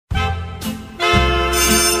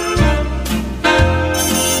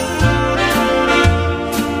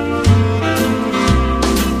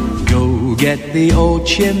get the old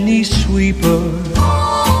chimney sweeper.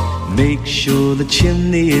 Make sure the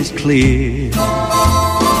chimney is clear.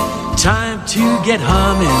 Time to get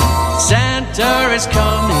humming. Santa is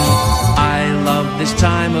coming. I love this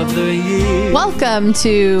time of the year. Welcome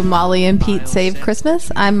to Molly and Pete Save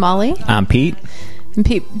Christmas. I'm Molly. I'm Pete. And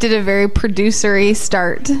Pete did a very producery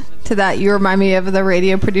start to that. You remind me of the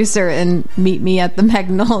radio producer in Meet Me at the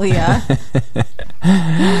Magnolia.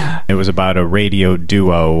 It was about a radio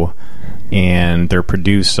duo, and their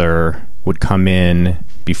producer would come in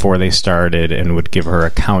before they started and would give her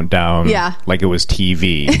a countdown, like it was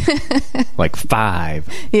TV, like 5,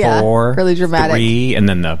 4, really dramatic, 3, and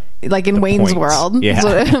then like in Wayne's points. World. Yeah,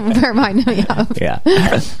 that's what it reminded me of.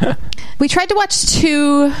 Yeah. We tried to watch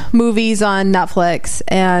 2 movies on Netflix,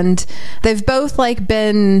 and they've both like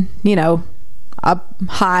been, up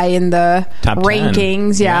high in the top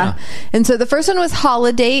rankings. 10. Yeah. And so the first one was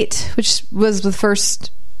Holiday, which was the first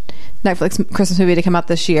Netflix Christmas movie to come out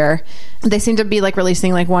this year. They seem to be like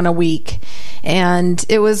releasing like one a week, and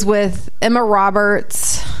it was with Emma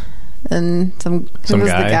Roberts and some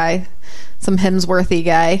guy, some Hemsworthy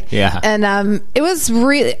guy. Yeah. And it was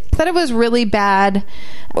really, I thought it was really bad,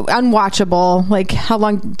 unwatchable. Like, how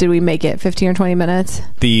long did we make it? 15 or 20 minutes?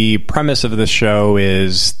 The premise of the show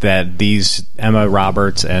is that these Emma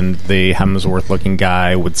Roberts and the Hemsworth-looking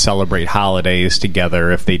guy would celebrate holidays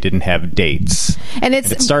together if they didn't have dates. And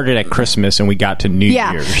it started at Christmas, and we got to New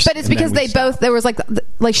Year's. But it's because there was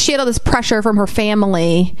like she had all this pressure from her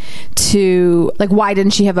family to, like, why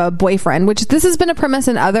didn't she have a boyfriend? Which this has been a premise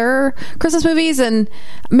in other Christmas movies, and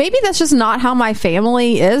maybe that's just not how my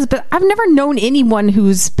family is, but I've never known anyone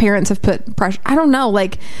whose parents have put pressure. I don't know,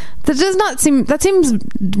 like, that seems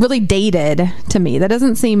really dated to me. That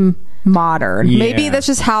doesn't seem modern. Yeah. Maybe that's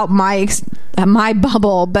just how my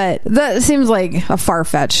bubble, but that seems like a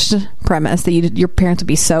far-fetched premise that your parents would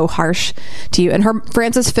be so harsh to you. And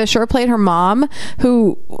Frances Fisher played her mom,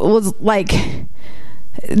 who was like,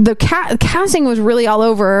 the casting was really all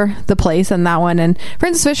over the place in that one, and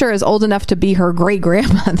Frances Fisher is old enough to be her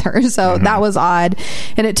great-grandmother, so that was odd.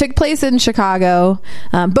 And it took place in Chicago.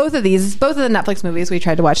 Both of the Netflix movies we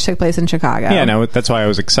tried to watch took place in Chicago. Yeah, no, that's why I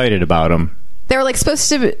was excited about them. They were like supposed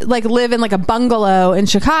to like live in like a bungalow in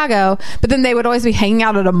Chicago, but then they would always be hanging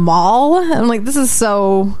out at a mall. I'm like, this is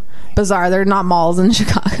so bizarre. There are not malls in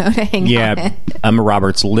Chicago to hang out in. Emma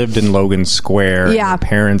Roberts lived in Logan Square. Yeah. And her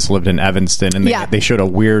parents lived in Evanston, and they showed a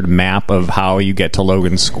weird map of how you get to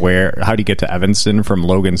Logan Square. How do you get to Evanston from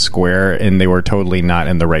Logan Square? And they were totally not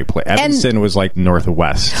in the right place. Evanston was like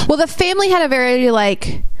northwest. Well, the family had a very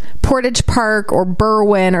like Portage Park or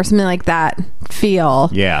Berwyn or something like that feel.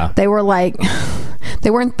 Yeah. They were like, they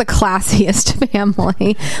weren't the classiest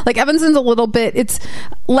family. Like, Evanston's a little bit, it's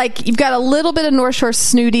like you've got a little bit of North Shore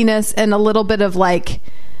snootiness and a little bit of like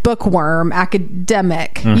bookworm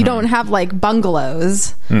academic. Mm-hmm. You don't have like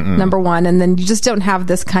bungalows, number one, and then you just don't have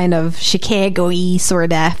this kind of Chicago-y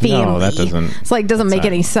sort of family. No, that doesn't. It's like doesn't make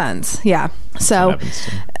any sense. Yeah. So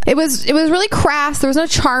it was really crass. There was no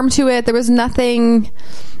charm to it. There was nothing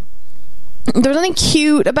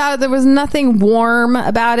cute about it. There was nothing warm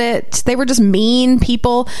about it. They were just mean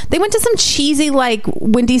people. They went to some cheesy like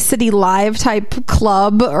Windy City Live type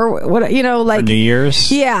club or what, like for New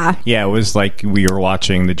Year's. Yeah. It was like we were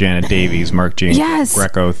watching the Janet Davies, Mark James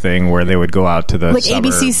Greco thing where they would go out to the like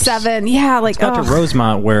suburbs. ABC 7. Yeah, like go to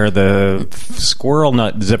Rosemont where the squirrel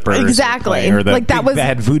nut zippers exactly or the like that was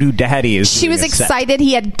bad voodoo daddy is. She was excited.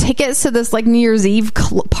 He had tickets to this like New Year's Eve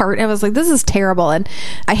part. I was like, this is terrible, and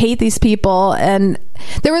I hate these people. And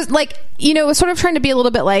there was like, it was sort of trying to be a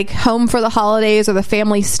little bit like Home for the Holidays or The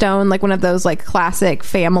Family Stone, like one of those like classic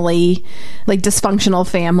family, like dysfunctional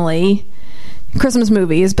family Christmas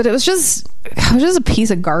movies, but it was just a piece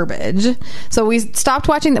of garbage. So we stopped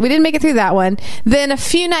watching that. We didn't make it through that one. Then a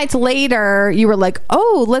few nights later, you were like,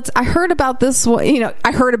 "Oh, I heard about this one.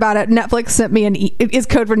 I heard about it. Netflix sent me it's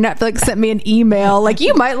code for Netflix sent me an email. Like,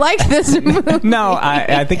 you might like this movie." No,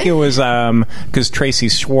 I think it was because Tracy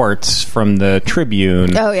Schwartz from the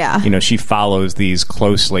Tribune. Oh yeah, she follows these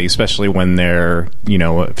closely, especially when they're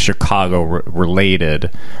Chicago related.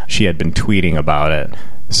 She had been tweeting about it.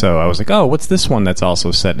 So I was like, oh, what's this one that's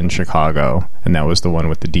also set in Chicago? And that was the one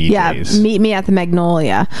with the DJs. Yeah, Meet Me at the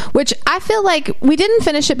Magnolia, which I feel like we didn't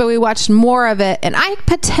finish it, but we watched more of it. And I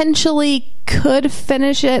potentially could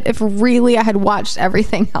finish it if really I had watched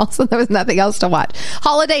everything else and there was nothing else to watch.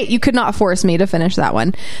 Holiday, you could not force me to finish that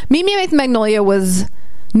one. Meet Me at the Magnolia was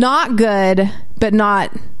not good, but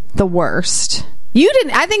not the worst. You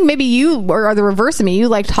didn't. I think maybe you are the reverse of me. You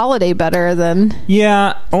liked Holiday better than...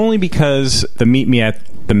 Yeah, only because the Meet Me at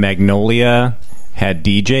the Magnolia had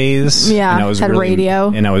DJs. Yeah, and I was had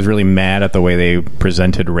radio. And I was really mad at the way they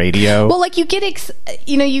presented radio. Well, like you get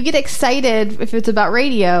excited if it's about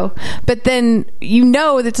radio, but then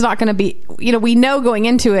that it's not going to be, we know going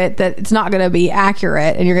into it that it's not going to be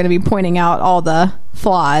accurate, and you're going to be pointing out all the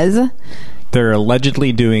flaws. They're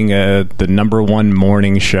allegedly doing the #1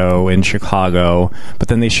 morning show in Chicago, but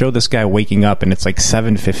then they show this guy waking up and it's like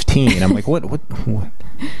 7:15. I'm like, what?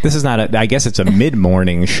 This is not I guess it's a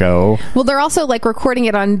mid-morning show. Well, they're also like recording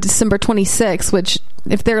it on December 26th, which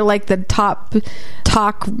if they're like the top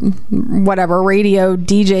talk whatever radio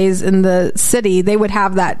DJs in the city, they would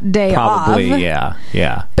have that day Probably, off.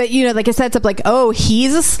 Yeah. But like it sets up like, oh,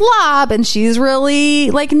 he's a slob and she's really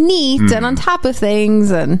like neat and on top of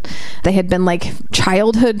things, and they had been like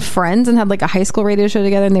childhood friends and had like a high school radio show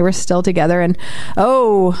together, and they were still together, and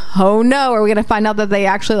oh no, are we gonna find out that they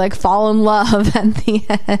actually like fall in love at the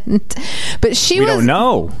end? But we don't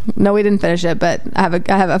know. No, we didn't finish it, but I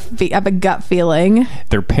have a gut feeling.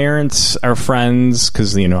 Their parents are friends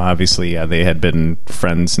because obviously they had been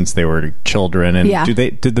friends since they were children. And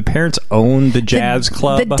did the parents own the jazz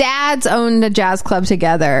club? The dads owned the jazz club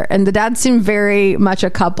together, and the dads seemed very much a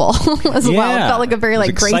couple as well. It felt like a very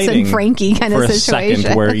like Grace and Frankie kind of situation. For a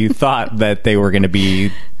second, where you thought that they were going to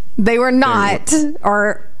be. They were not,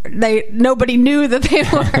 or nobody knew that they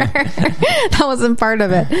were. That wasn't part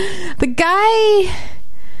of it. The guy,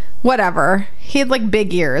 whatever, he had like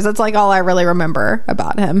big ears. That's like all I really remember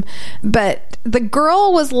about him. But the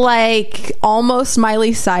girl was like almost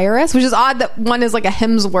Miley Cyrus, which is odd that one is like a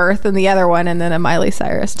Hemsworth and the other one and then a Miley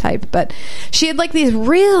Cyrus type. But she had like these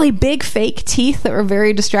really big fake teeth that were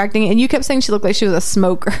very distracting, and you kept saying she looked like she was a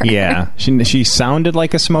smoker. Yeah, she sounded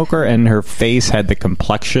like a smoker, and her face had the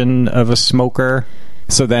complexion of a smoker.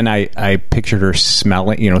 So then I pictured her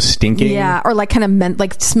smelling, stinking. Yeah, or like kind of mint,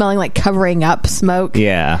 like smelling like covering up smoke.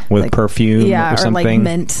 Yeah, with like, perfume or something. Or like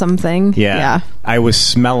mint something. Yeah. I was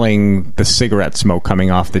smelling the cigarette smoke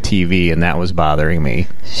coming off the TV, and that was bothering me.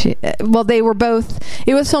 They were both,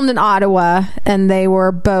 it was filmed in Ottawa, and they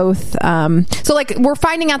were both, so like we're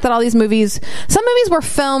finding out that all these movies, some movies were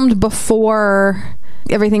filmed before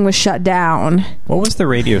everything was shut down. What was the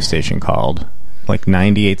radio station called? Like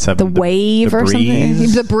 98.7 The Wave or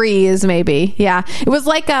something. The Breeze, maybe. Yeah, it was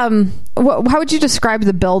like how would you describe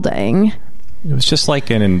the building? It was just like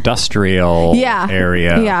an industrial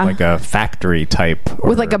area, like a factory type,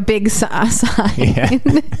 with like a big sign,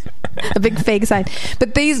 a big fake sign.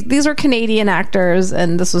 But these are Canadian actors,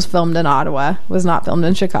 and this was filmed in Ottawa. Was not filmed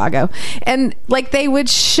in Chicago. And like they would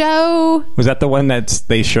show. Was that the one that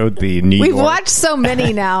they showed the New York? We've watched so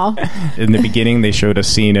many now. In the beginning, they showed a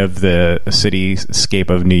scene of the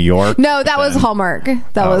cityscape of New York. No, that was Hallmark.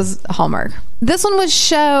 That was Hallmark. This one would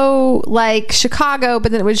show like Chicago,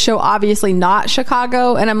 but then it would show obviously not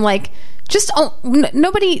Chicago, and I'm like, just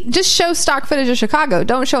show stock footage of Chicago.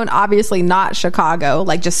 Don't show an obviously not Chicago,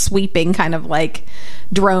 like just sweeping kind of like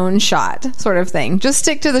drone shot sort of thing. Just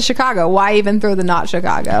stick to the Chicago. Why even throw the not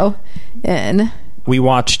Chicago in? We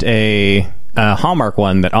watched a Hallmark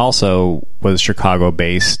one that also was Chicago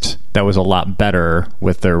based that was a lot better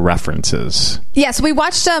with their references. Yeah, so we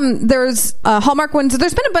watched there's Hallmark ones.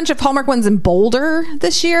 There's been a bunch of Hallmark ones in Boulder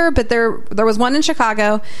this year, but there was one in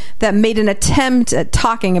Chicago that made an attempt at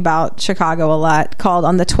talking about Chicago a lot, called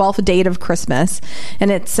On the 12th Date of Christmas, and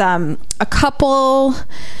it's a couple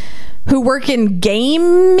who work in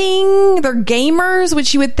gaming. They're gamers,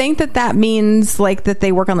 which you would think that means like that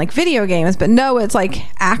they work on like video games, but no, it's like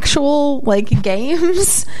actual like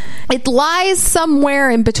games. It lies somewhere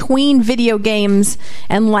in between video games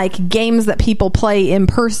and like games that people play in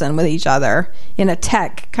person with each other in a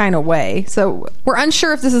tech kind of way. So we're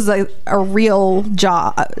unsure if this is a real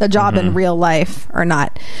job, in real life or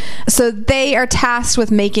not. So they are tasked with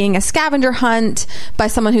making a scavenger hunt by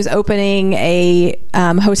someone who's opening a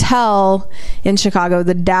hotel in Chicago,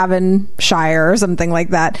 the Devonshire or something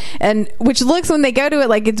like that, and which looks, when they go to it,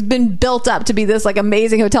 like it's been built up to be this like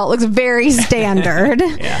amazing hotel. It looks very standard.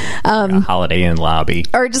 Like a Holiday Inn lobby,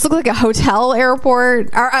 or it just looks like a hotel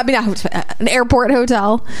airport, or an airport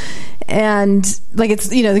hotel. And like it's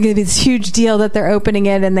going to be this huge deal that they're opening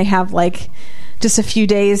it, and they have like just a few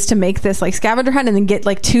days to make this like scavenger hunt, and then get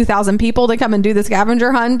like 2,000 people to come and do the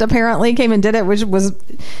scavenger hunt. Apparently came and did it, which was,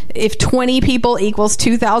 if 20 people equals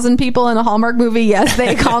 2,000 people in a Hallmark movie, yes,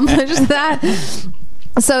 they accomplished that.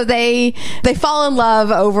 So they fall in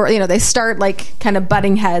love over, they start like kind of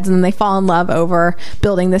butting heads, and then they fall in love over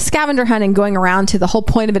building this scavenger hunt and going around to, the whole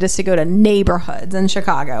point of it is to go to neighborhoods in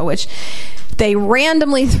Chicago, which they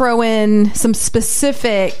randomly throw in some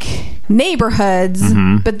specific neighborhoods,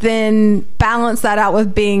 but then balance that out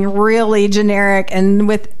with being really generic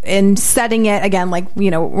and setting it again, like,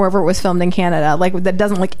 wherever it was filmed in Canada, like that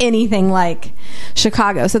doesn't look anything like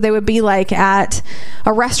Chicago. So they would be like at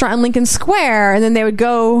a restaurant in Lincoln Square, and then they would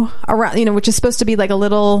go around, which is supposed to be like a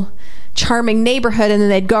little charming neighborhood, and then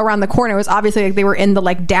they'd go around the corner. It was obviously like they were in the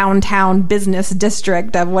like downtown business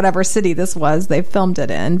district of whatever city this was they filmed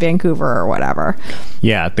it in, Vancouver or whatever.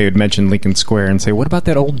 Yeah, they would mention Lincoln Square and say, what about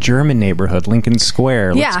that old German neighborhood, Lincoln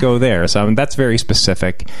Square? Let's go there. So that's very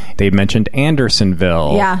specific. They mentioned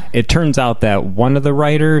Andersonville. Yeah. It turns out that one of the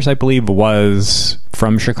writers, I believe, was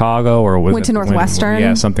from Chicago, or went to Northwestern.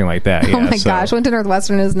 Yeah, something like that. Yeah, oh my gosh, went to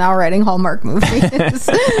Northwestern is now writing Hallmark movies.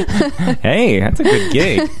 Hey, that's a good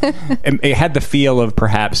gig. It had the feel of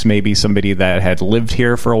perhaps maybe somebody that had lived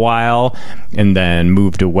here for a while and then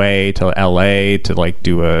moved away to LA to like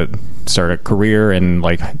start a career in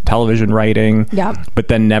like television writing. Yeah. But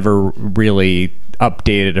then never really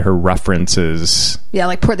updated her references. Yeah,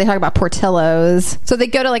 like they talk about Portillo's. So they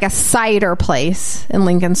go to like a cider place in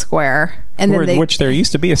Lincoln Square, and then which there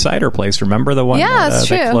used to be a cider place. Remember the one that's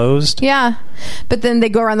true. That closed? Yeah, but then they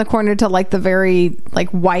go around the corner to like the very like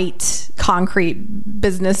white concrete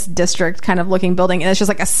business district kind of looking building, and it's just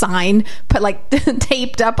like a sign put like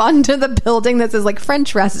taped up onto the building that says like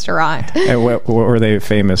French restaurant. And what were they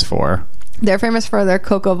famous for? They're famous for their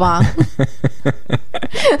coq au vin.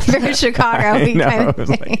 Very Chicago kind of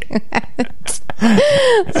thing.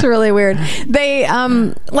 It's really weird. They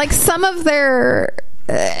like some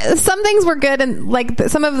things were good, and like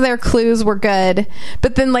some of their clues were good,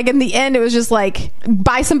 but then like in the end it was just like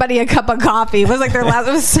buy somebody a cup of coffee. It was like their last.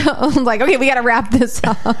 It was so like, okay, we got to wrap this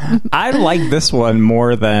up. I like this one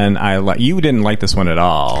more than you didn't like this one at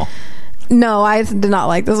all. No, I did not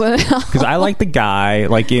like this one at all. Because I like the guy,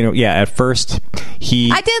 like, at first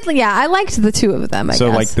I did, I liked the two of them, I guess.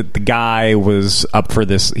 Like, the guy was up for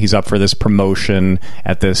this, he's up for this promotion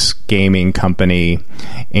at this gaming company,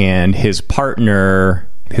 and his partner,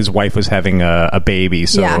 his wife was having a baby,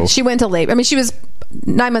 so... Yeah, she went to labor. I mean, she was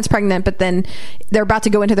 9 months pregnant, but then they're about to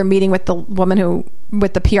go into their meeting with the woman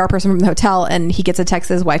with the PR person from the hotel, and he gets a text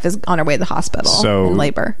that his wife is on her way to the hospital in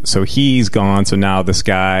labor. So he's gone, so now this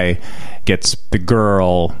guy gets the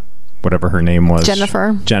girl, whatever her name was,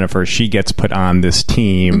 Jennifer, she gets put on this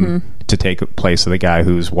team to take place of the guy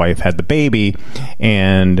whose wife had the baby.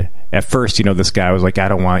 And at first, this guy was like, I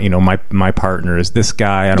don't want, my partner is this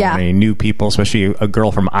guy. I don't want any new people, especially a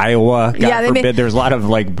girl from Iowa. God forbid. There's a lot of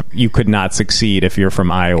like, you could not succeed if you're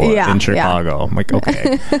from Iowa in Chicago. I'm like,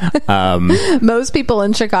 okay. Most people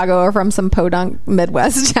in Chicago are from some podunk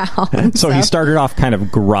Midwest town. So he started off kind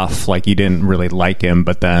of gruff, like you didn't really like him,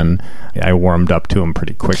 but then I warmed up to him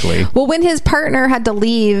pretty quickly. Well, when his partner had to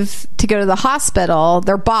leave to go to the hospital,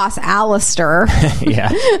 their boss, Alistair, made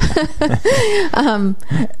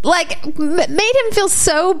him feel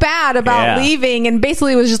so bad about leaving, and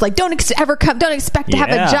basically was just like, don't expect to have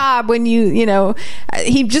a job when he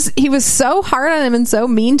was so hard on him and so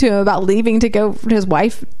mean to him about leaving to go, his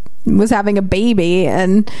wife was having a baby,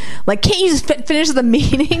 and like, can't you just finish the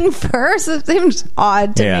meeting first? It seems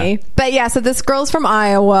odd to me. But so this girl's from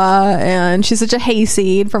Iowa, and she's such a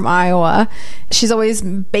hayseed from Iowa. She's always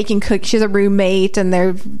baking cookies. She's a roommate, and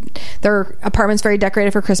their apartment's very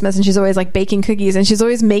decorated for Christmas, and she's always like baking cookies, and she's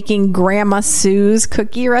always making Grandma Sue's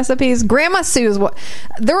cookie recipes. Grandma Sue's,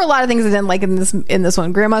 there were a lot of things I didn't like in this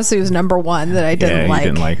one. Grandma Sue's number one that I didn't like. You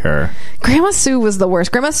didn't like her. Grandma Sue was the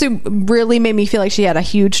worst. Grandma Sue really made me feel like she had a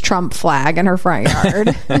huge Trump flag in her front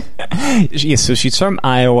yard. So she's from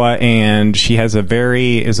Iowa, and she has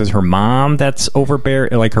is this her mom that's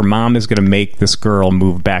overbearing? Like, her mom is going to make this girl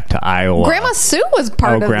move back to Iowa. Grandma Sue was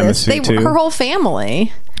part of Grandma this. Sue too? Her whole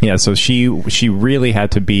family. Yeah, so she really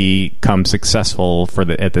had to become successful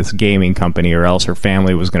at this gaming company, or else her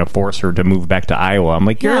family was going to force her to move back to Iowa. I'm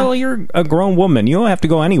like, you're a grown woman. You don't have to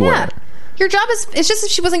go anywhere. Yeah. Your job it's just that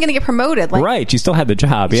she wasn't going to get promoted. Like, right. She still had the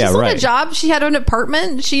job. She still had a job. She had an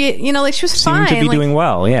apartment. She, she was fine. Seemed to be doing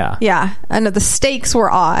well. Yeah. Yeah. I know the stakes were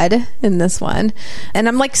odd in this one. And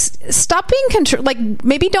I'm like, stop being like,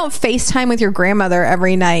 maybe don't FaceTime with your grandmother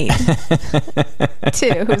every night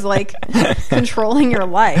too, who's like controlling your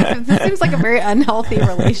life. This seems like a very unhealthy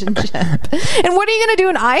relationship. And what are you going to do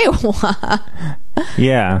in Iowa?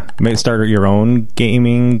 Yeah, maybe start your own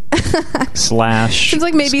gaming slash. Seems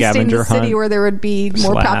like maybe stay in the city where there would be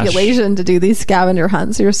more population to do these scavenger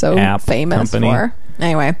hunts you're so famous for.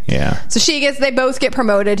 Anyway. Yeah. So they both get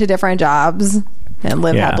promoted to different jobs and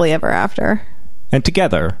live happily ever after. And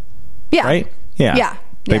together. Yeah. Right? Yeah. Yeah.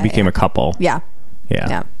 They became a couple. Yeah. Yeah.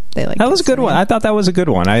 Yeah. That was a good one. I thought that was a good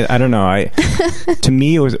one. I don't know. To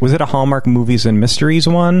me, was it a Hallmark Movies and Mysteries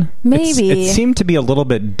one? Maybe. It seemed to be a little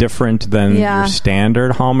bit different than your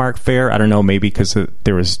standard Hallmark fare. I don't know, maybe because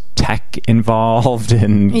there was tech involved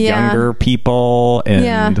and younger people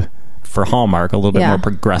and for Hallmark a little bit more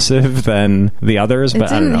progressive than the others.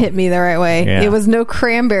 But it didn't hit me the right way. Yeah. It was no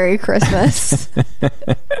Cranberry Christmas.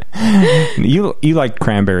 You liked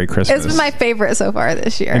Cranberry Christmas. It's been my favorite so far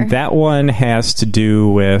this year. And that one has to do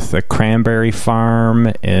with a cranberry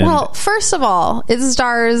farm. Well, first of all, it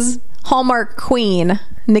stars Hallmark queen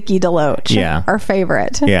Nikki DeLoach. Yeah. Our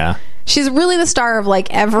favorite. Yeah. She's really the star of like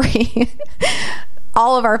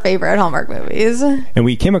all of our favorite Hallmark movies. And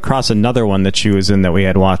we came across another one that she was in that we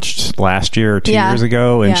had watched last year or 2 years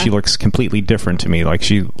ago, and she looks completely different to me. Like,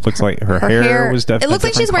 she looks like her hair was definitely. It looks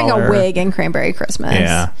like she's wearing a wig in Cranberry Christmas.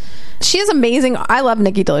 Yeah. She has amazing. I love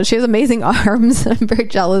Nikki DeLoach. She has amazing arms. I'm very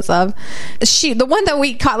jealous of. The one that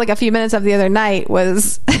we caught like a few minutes of the other night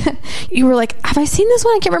was. You were like, "Have I seen this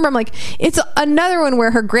one? I can't remember." I'm like, "It's another one where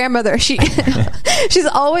her grandmother. She's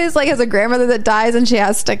always like has a grandmother that dies, and she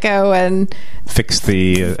has to go and fix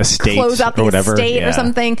the estate, close out the estate or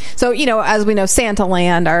something." So as we know, Santa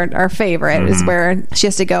Land, our favorite, is where she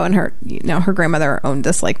has to go, and her grandmother owned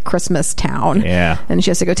this like Christmas town, and she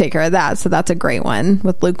has to go take care of that. So that's a great one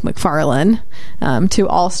with Luke McFarlane, two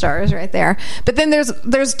all-stars right there. But then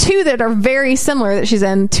there's two that are very similar that she's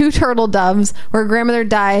in. Two Turtle Doves, where her grandmother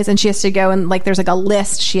dies, and she has to go and like there's like a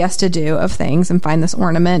list she has to do of things and find this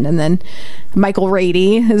ornament. And then Michael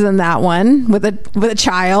Rady is in that one with a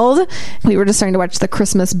child. We were just starting to watch The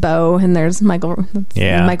Christmas Bow, and there's Michael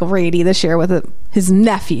Rady this year with his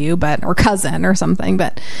nephew, or cousin or something.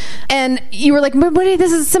 And you were like, "But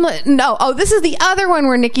this is similar." No, this is the other one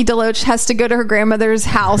where Nikki DeLoach has to go to her grandmother's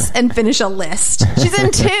house and finish a list. She's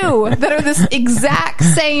in two that are this exact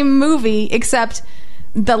same movie, except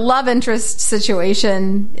the love interest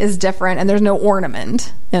situation is different, and there's no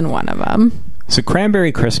ornament in one of them. So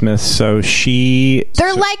Cranberry Christmas. They're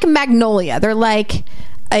like Magnolia. They're like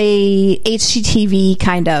a HGTV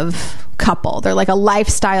kind of couple. They're like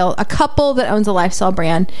a couple that owns a lifestyle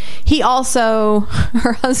brand.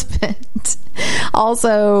 Her husband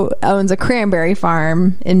also owns a cranberry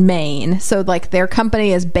farm in Maine. So like their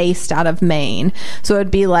company is based out of Maine. So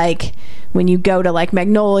it'd be like when you go to like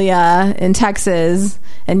Magnolia in Texas,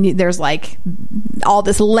 and there's like all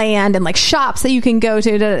this land and like shops that you can go to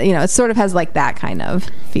it sort of has like that kind of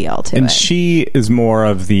feel to it. And she is more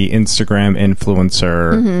of the Instagram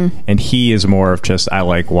influencer, and he is more of just, I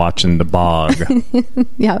like watching the bog.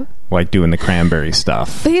 Yeah. Like doing the cranberry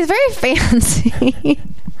stuff. But he's very fancy.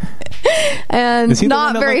 And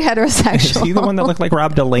not very heterosexual. Is he the one that looked like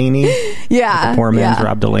Rob Delaney? Yeah. Like the poor man's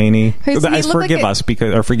Rob Delaney.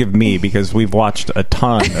 Forgive me because we've watched a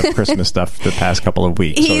ton of Christmas stuff the past couple of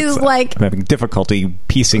weeks. He's I'm having difficulty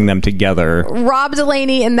piecing them together. Rob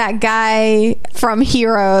Delaney and that guy from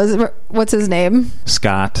Heroes. What's his name?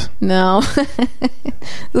 Scott. No.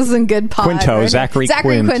 This is in good pod. Quinto. Zachary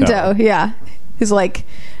Quinto. Yeah. He's like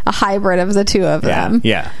a hybrid of the two of them.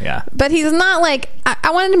 Yeah. But he's not like, I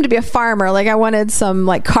wanted him to be a farmer. Like I wanted some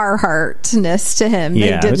like Carhartt-ness to him.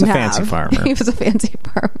 Yeah, he was a fancy farmer. He was a fancy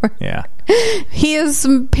farmer. Yeah. He has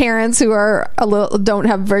some parents who are don't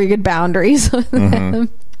have very good boundaries with him.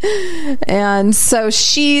 And so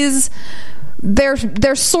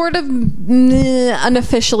they're sort of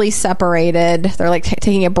unofficially separated. They're like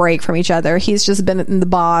taking a break from each other. He's just been in the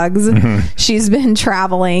bogs. She's been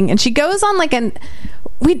traveling, and she goes on like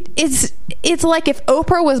it's like if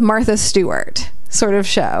Oprah was Martha Stewart sort of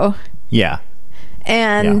show. Yeah.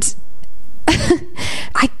 And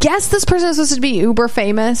I guess this person is supposed to be uber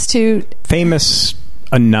famous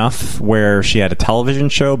enough where she had a television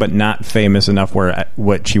show, but not famous enough where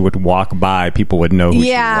what she would walk by, people would know who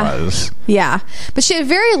she was. Yeah. But she had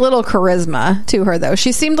very little charisma to her, though.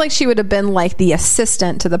 She seemed like she would have been like the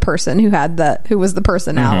assistant to the person who was the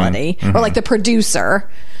personality, or like the producer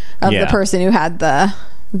of the person who had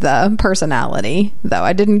the personality, though.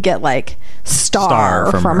 I didn't get like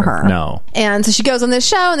star from her. No. And so she goes on this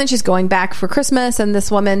show, and then she's going back for Christmas, and this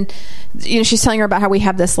woman, she's telling her about how we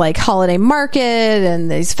have this like holiday market and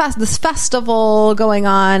this festival going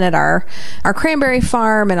on at our cranberry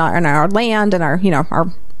farm and our land and our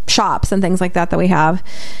shops and things like that we have.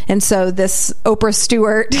 And so this Oprah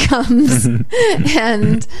Stewart comes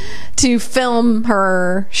and to film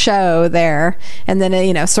her show there, and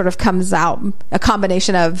then sort of comes out a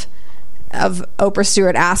combination of Oprah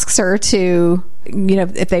Stewart asks her to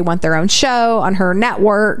if they want their own show on her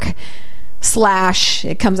network, /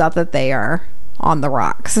 it comes out that they are on the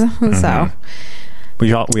rocks. Mm-hmm. So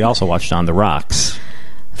we also watched On the Rocks.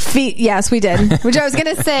 Yes, we did. Which I was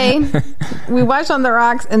going to say, we watched On the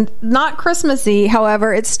Rocks, and not Christmassy.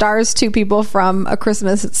 However, it stars 2 people from a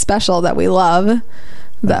Christmas special that we love,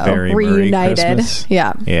 though, reunited.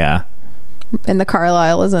 Yeah. And the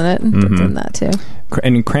Carlisle is in it. Mm-hmm. It's in that too.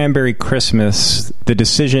 And in Cranberry Christmas, the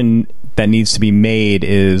decision that needs to be made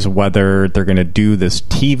is whether they're going to do this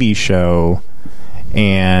TV show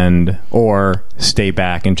or stay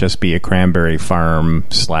back and just be a cranberry farm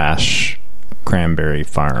 / cranberry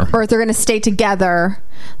farm, or if they're going to stay together.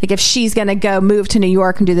 Like if she's going to move to New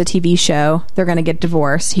York and do the TV show, they're going to get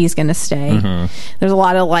divorced. He's going to stay. Mm-hmm. There's a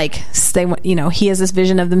lot of he has this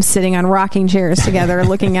vision of them sitting on rocking chairs together,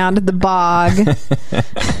 looking out at the bog.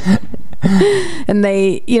 And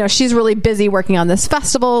they, she's really busy working on this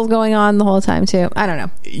festival going on the whole time too. I don't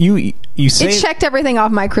know. You say it checked everything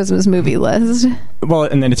off my Christmas movie list. Well,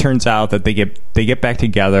 and then it turns out that they get back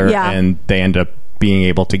together and they end up being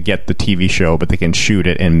able to get the TV show, but they can shoot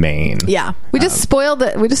it in Maine. Yeah, we just spoiled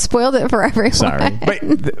it. We just spoiled it for everyone. Sorry, but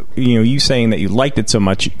you saying that you liked it so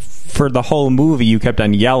much, for the whole movie, you kept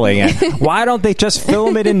on yelling at, "Why don't they just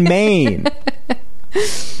film it in Maine?"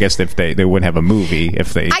 I guess if they wouldn't have a movie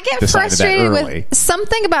if they. I get frustrated with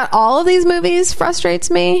something about all of these movies.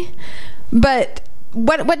 Frustrates me, but.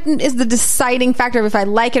 What is the deciding factor of if I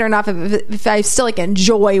like it or not, if I still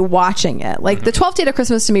enjoy watching it? Like the 12th Day to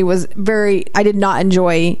Christmas to me was I did not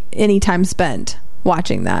enjoy any time spent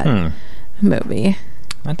watching that movie.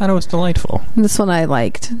 I thought it was delightful. This one I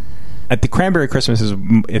liked. At the Cranberry Christmas is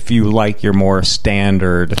if you like your more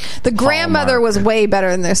standard. The grandmother was way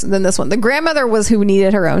better than this one. The grandmother was who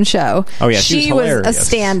needed her own show. Oh yeah, she was a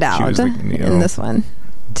standout in this one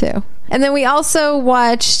too. And then we also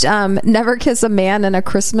watched Never Kiss a Man in a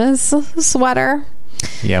Christmas Sweater.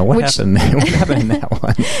 Yeah, what happened there? What happened in that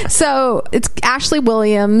one? So it's Ashley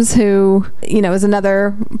Williams, who is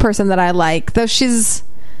another person that I like, though she's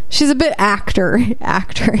a bit actory.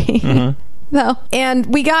 Mm-hmm. Though, and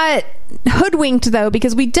we got hoodwinked though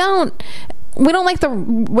because we don't like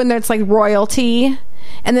when there's like royalty,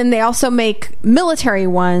 and then they also make military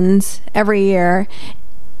ones every year,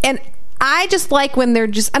 and I just like when I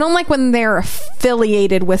don't like when they're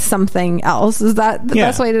affiliated with something else. Is that the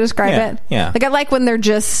best way to describe it? Yeah. Like I like when they're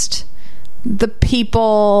just the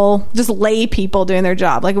people, just lay people doing their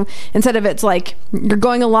job. Like instead of it's like you're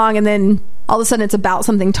going along and then all of a sudden it's about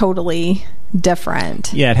something totally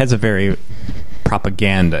different. Yeah, it has a very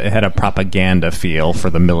propaganda. It had a propaganda feel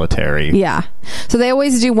for the military. Yeah. So they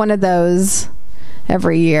always do one of those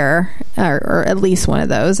every year, or at least one of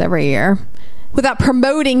those every year. Without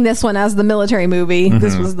promoting this one as the military movie,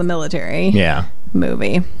 this was the military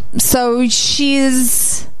movie. So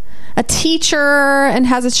she's a teacher and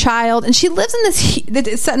has a child, and she lives in this.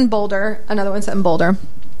 It's set in Boulder. Another one set in Boulder,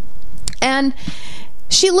 and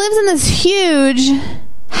she lives in this huge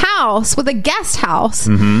house with a guest house.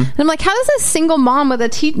 And I'm like, how does this single mom with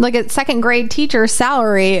a second grade teacher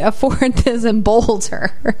salary afford this in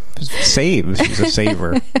Boulder? She's a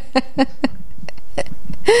saver.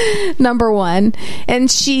 Number one. And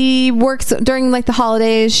she works during like the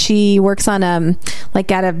holidays. She works on at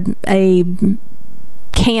a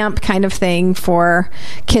camp kind of thing for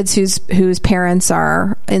kids whose parents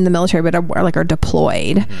are in the military but are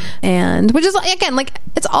deployed, and which is again like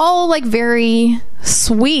it's all like very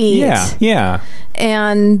sweet. Yeah.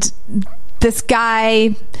 And this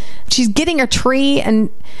guy, she's getting a tree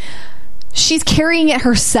and she's carrying it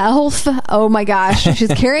herself. Oh my gosh.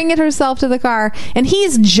 She's carrying it herself to the car, and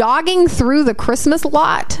he's jogging through the Christmas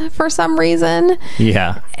lot for some reason.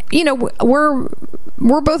 Yeah.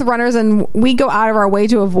 We're both runners, and we go out of our way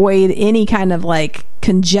to avoid any kind of like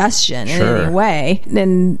congestion in any way.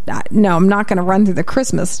 And no, I'm not going to run through the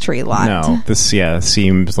Christmas tree lot. No, this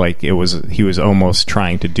seems like he was almost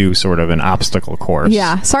trying to do sort of an obstacle course.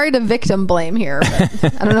 Yeah, sorry to victim blame here, but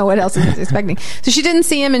I don't know what else he's expecting. So she didn't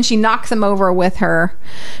see him, and she knocks him over with her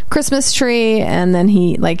Christmas tree, and then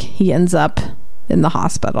he ends up in the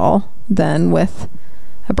hospital then with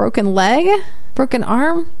a broken leg. Broken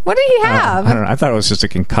arm? What did he have? I don't know. I thought it was just a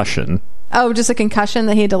concussion. Oh, just a concussion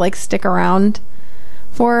that he had to like stick around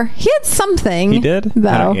He had something. He did?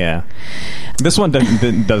 Though. Yeah. This one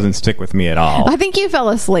doesn't stick with me at all. I think you fell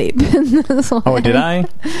asleep in this one. Oh, did I?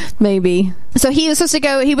 Maybe. So he was supposed to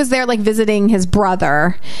go, he was there like visiting his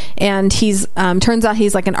brother, and he's, turns out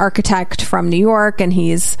he's like an architect from New York, and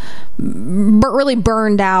he's really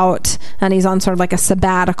burned out, and he's on sort of like a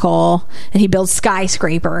sabbatical, and he builds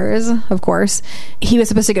skyscrapers, of course. He was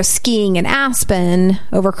supposed to go skiing in Aspen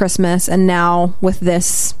over Christmas, and now with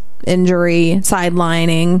this injury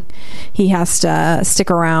sidelining, he has to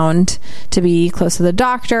stick around to be close to the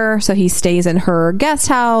doctor, so he stays in her guest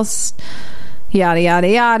house, yada yada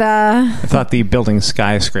yada. I thought the building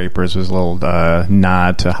skyscrapers was a little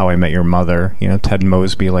nod to How I Met Your Mother. You know, Ted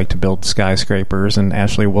Mosby liked to build skyscrapers, and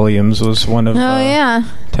Ashley Williams was one of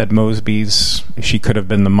Ted Mosby's. She could have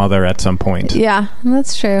been the mother at some point. Yeah,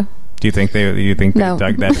 that's true. Do you think they no.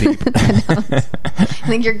 dug that deep? I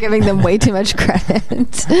think you're giving them way too much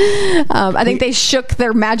credit. I think they shook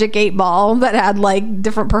their magic 8-ball that had like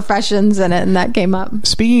different professions in it, and that came up.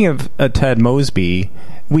 Speaking of Ted Mosby,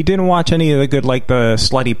 we didn't watch any of the good, like the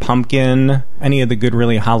Slutty Pumpkin, any of the good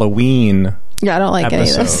really Halloween. Yeah, I don't like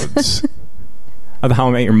episodes. Any of this. Of the How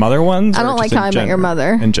I Met Your Mother ones? I don't like How I Met Your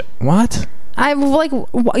Mother. What?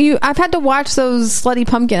 I've had to watch those Slutty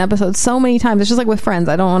Pumpkin episodes so many times. It's just like with Friends.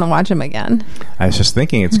 I don't want to watch them again. I was just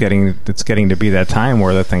thinking it's getting to be that time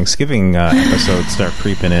where the Thanksgiving episodes start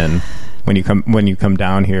creeping in. When you come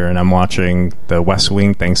down here and I'm watching the West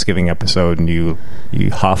Wing Thanksgiving episode and you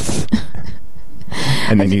huff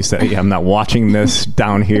and then you say, I'm not watching this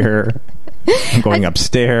down here. I'm going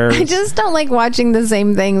upstairs. I just don't like watching the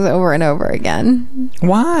same things over and over again.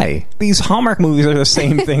 Why? These Hallmark movies are the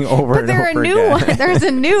same thing over and over again. But there are new ones. There's a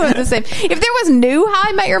new of the same. If there was new How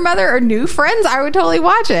I Met Your Mother or new Friends, I would totally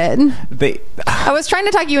watch it. I was trying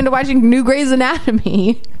to talk you into watching new Grey's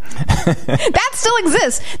Anatomy. That still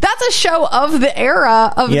exists. That's a show of the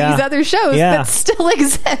era of these other shows that still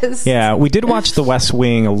exists. Yeah, we did watch The West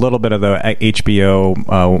Wing, a little bit of the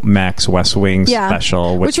HBO Max West Wing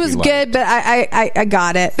special, which was good, but I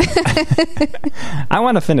got it. I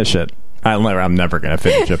want to finish it. I'm never going to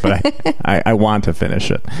finish it, but I want to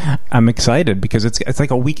finish it. I'm excited because it's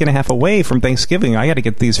like a week and a half away from Thanksgiving. I got to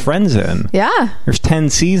get these Friends in. Yeah. There's 10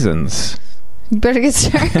 seasons. You better get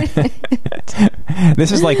started.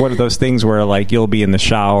 This is like one of those things where like you'll be in the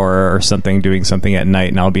shower or something doing something at night,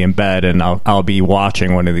 and I'll be in bed and I'll be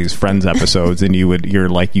watching one of these Friends episodes, and you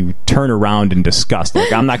turn around in disgust,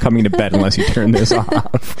 like I'm not coming to bed unless you turn this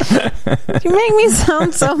off. You make me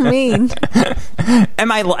sound so mean. Am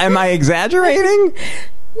I exaggerating?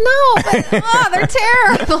 No, but, they're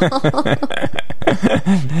terrible.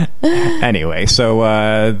 Anyway,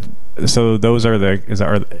 so those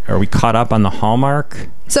are are we caught up on the Hallmark?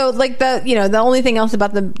 So like the only thing else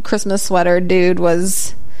about the Christmas sweater dude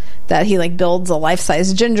was that he like builds a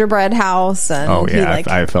life-size gingerbread house, and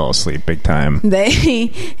I fell asleep big time.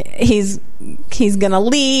 He's gonna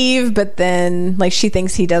leave, but then like she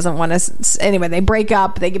thinks he doesn't want to. Anyway, they break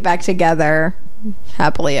up, they get back together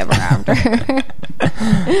happily ever after.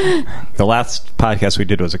 The last podcast we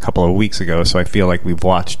did was a couple of weeks ago, so I feel like we've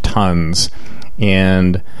watched tons.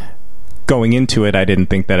 And going into it, I didn't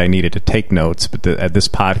think that I needed to take notes, but this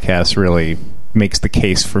podcast really makes the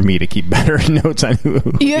case for me to keep better notes on who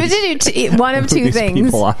you have to do one of two things.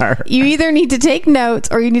 People are. You either need to take notes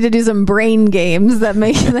or you need to do some brain games that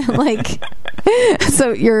make them like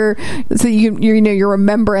your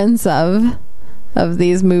remembrance of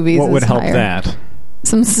these movies. What would help higher. that?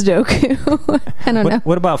 Some Sudoku. I don't know.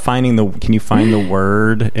 What about can you find the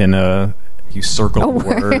word in you circle a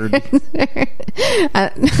word? Is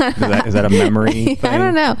that a memory thing? I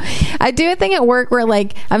don't know. I do a thing at work where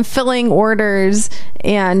like I'm filling orders,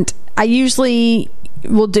 and I usually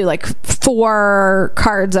will do like 4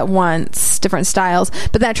 cards at once, different styles,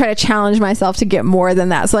 but then I try to challenge myself to get more than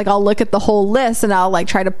that. So like I'll look at the whole list and I'll like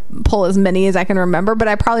try to pull as many as I can remember, but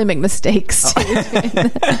I probably make mistakes too.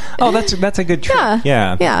 Oh, that's a good trick.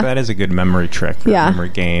 Yeah. That is a good memory trick. Memory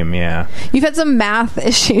game. Yeah. You've had some math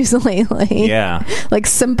issues lately. Yeah. Like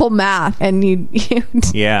simple math, and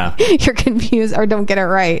you're confused or don't get it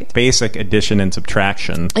right. Basic addition and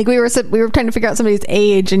subtraction. Like we were trying to figure out somebody's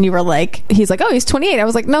age, and you were like, he's like, oh, he's 28. I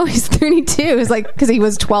was like, no, he's 32. It's like because he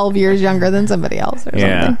was 12 years younger than somebody else or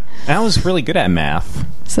something. I was really good at math.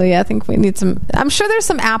 So I think we need some. I'm sure there's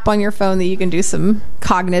some app on your phone that you can do some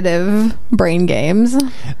cognitive brain games.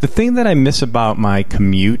 The thing that I miss about my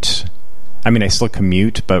commute, I mean, I still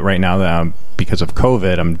commute, but right now because of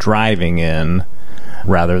COVID, I'm driving in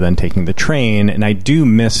rather than taking the train, and I do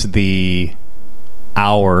miss the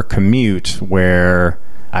hour commute where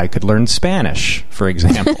I could learn Spanish, for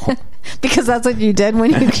example. Because that's what you did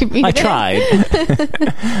when you commuted. I tried.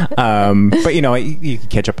 But, you can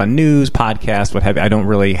catch up on news, podcasts, what have you. I don't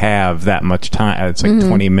really have that much time. It's like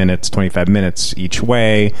 20 minutes, 25 minutes each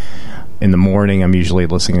way. In the morning, I'm usually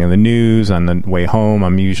listening to the news. On the way home,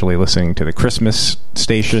 I'm usually listening to the Christmas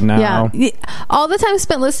station now. Yeah. All the time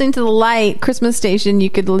spent listening to the Light Christmas station,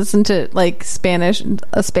 you could listen to like a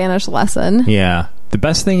Spanish lesson. Yeah. The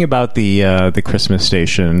best thing about the Christmas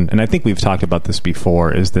station, and I think we've talked about this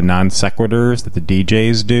before, is the non sequiturs that the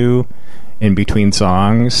DJs do in between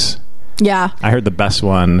songs. Yeah. I heard the best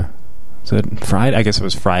one. Was it Friday? I guess it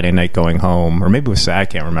was Friday night going home, or maybe it was Saturday. I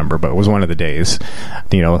can't remember, but it was one of the days.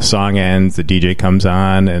 Song ends, the DJ comes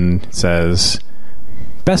on and says,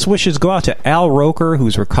 "Best wishes go out to Al Roker,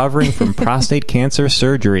 who's recovering from prostate cancer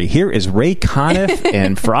surgery. Here is Ray Conniff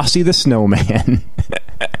and Frosty the Snowman."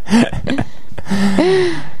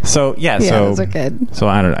 So those are good. So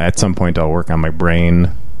I don't know. At some point, I'll work on my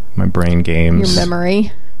brain games, your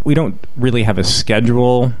memory. We don't really have a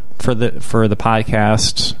schedule for the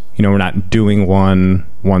podcast. We're not doing one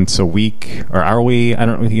once a week, or are we? I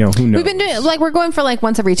don't. Who knows? We've been doing we're going for like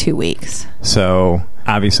once every 2 weeks. So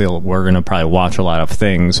obviously, we're going to probably watch a lot of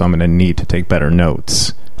things. So I'm going to need to take better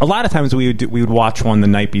notes. A lot of times we would watch one the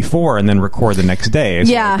night before and then record the next day.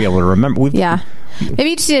 So we'd be able to remember.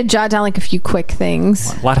 Maybe you just need to jot down like a few quick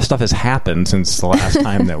things. A lot of stuff has happened since the last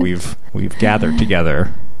time that we've gathered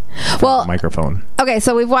together. Well, microphone. Okay,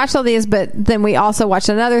 so we've watched all these, but then we also watched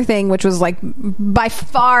another thing, which was like by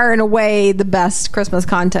far and away the best Christmas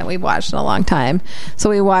content we've watched in a long time. So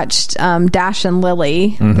we watched Dash and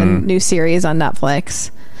Lily, the new series on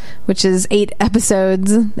Netflix, which is 8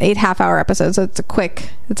 episodes, 8 half-hour episodes. So it's a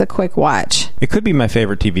quick watch. It could be my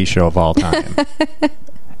favorite TV show of all time.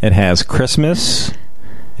 It has Christmas.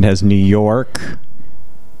 It has New York.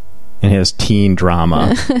 It has teen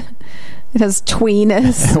drama. It has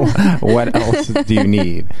tweeness. What else do you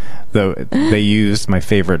need? They used my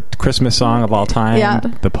favorite Christmas song of all time. Yeah.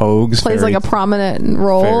 The Pogues. Plays like a prominent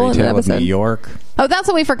role in the episode. New York. Oh, that's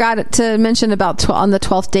what we forgot to mention about on the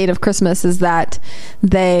 12th date of Christmas is that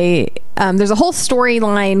there's a whole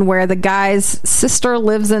storyline where the guy's sister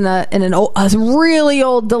lives in a really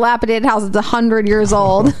old dilapidated house that's 100 years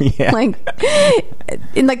old, like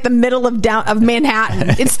in like the middle of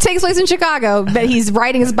Manhattan. It takes place in Chicago, but he's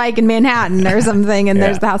riding his bike in Manhattan or something, and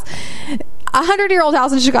there's the house. 100-year-old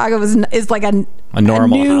house in Chicago is like a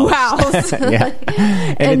normal new house. Yeah,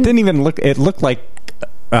 and it didn't even look. It looked like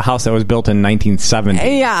a house that was built in 1970.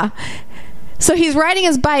 Yeah. So he's riding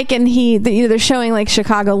his bike, and they're showing like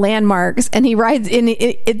Chicago landmarks, and he rides in.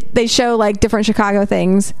 They show like different Chicago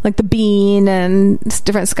things, like the Bean and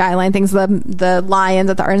different skyline things, the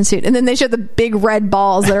lions at the Art Institute, and then they show the big red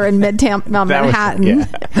balls that are in Midtown Manhattan.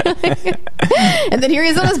 And then here he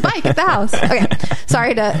is on his bike at the house. Okay,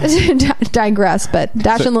 sorry to digress, but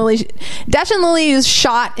Dash and Lily is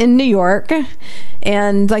shot in New York,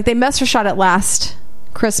 and like they must have shot it last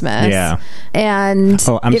Christmas, and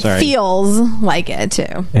it feels like it too.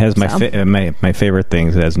 It has my favorite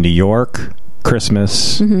things. It has New York,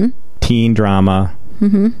 Christmas, teen drama,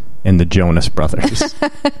 and the Jonas Brothers.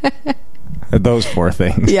 Those 4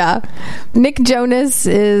 things. Yeah, Nick Jonas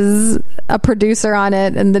is a producer on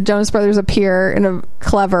it, and the Jonas Brothers appear in a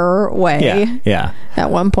clever way. Yeah.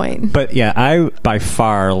 At one point, but I by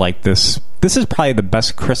far like this. This is probably the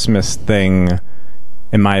best Christmas thing,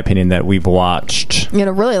 in my opinion, that we've watched in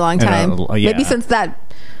a really long time. Maybe since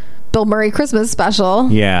that Bill Murray Christmas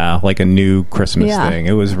special. Yeah, like a new Christmas thing.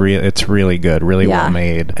 It's really good, really well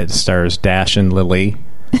made. It stars Dash and Lily.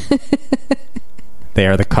 They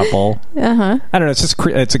are the couple. I don't know.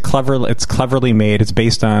 It's cleverly made. It's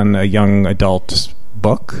based on a young adult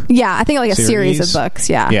book. Yeah, I think like a series of books.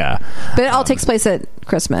 Yeah. But it all takes place at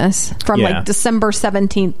Christmas from like December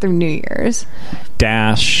 17th through New Year's.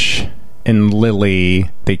 Dash and Lily,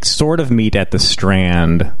 they sort of meet at the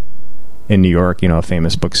Strand in New York, a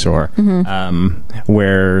famous bookstore,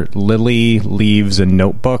 where Lily leaves a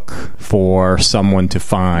notebook for someone to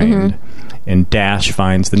find, and Dash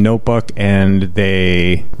finds the notebook, and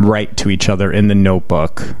they write to each other in the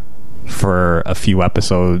notebook for a few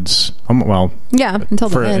episodes. Until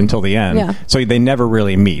the end. Yeah. So they never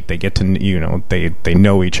really meet. They get to they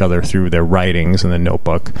know each other through their writings in the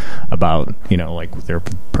notebook about like their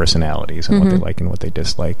personalities and what they like and what they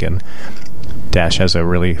dislike. And Dash has a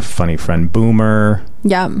really funny friend, Boomer.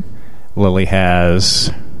 Yeah. Lily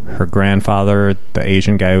has her grandfather, the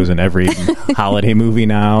Asian guy who's in every holiday movie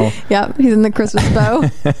now. Yep, he's in the Christmas bow.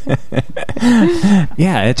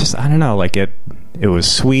 Yeah, it just, I don't know, like it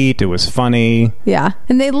was sweet, it was funny. Yeah,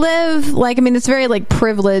 and they live it's very like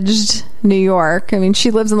privileged New York. I mean,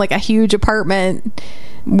 she lives in like a huge apartment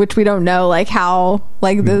which we don't know, like how,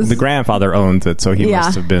 like this. The grandfather owns it, so he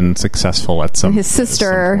must have been successful at some. His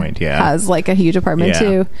sister point, has like a huge apartment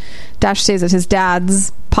too. Dash stays at his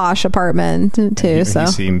dad's posh apartment too. So he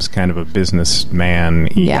seems kind of a businessman.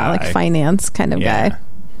 Yeah, like finance kind of guy.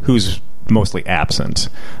 Who's mostly absent.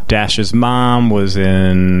 Dash's mom was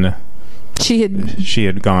in. She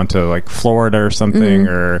had gone to like Florida or something,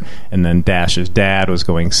 and then Dash's dad was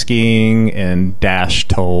going skiing, and Dash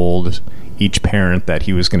told each parent that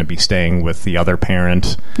he was going to be staying with the other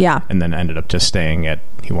parent. Yeah. And then ended up just staying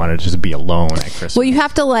he wanted to just be alone at Christmas. Well, you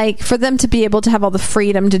have to like, for them to be able to have all the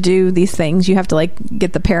freedom to do these things, you have to like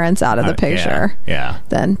get the parents out of the picture. Yeah.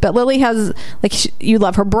 Then, but Lily has like, you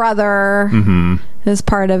love her brother as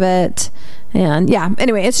part of it. And yeah,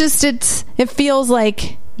 anyway, it feels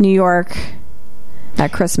like New York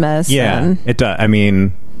at Christmas. Yeah, it does. I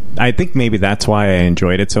mean, I think maybe that's why I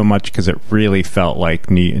enjoyed it so much, because it really felt like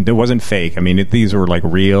it wasn't fake. I mean, these were like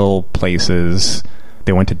real places.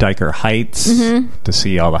 They went to Dyker Heights to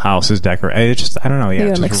see all the houses decorated. It's just, I don't know.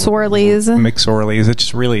 Yeah, McSorley's. It's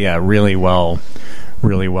just really,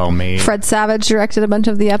 really well made. Fred Savage directed a bunch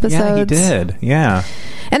of the episodes. Yeah, he did. Yeah.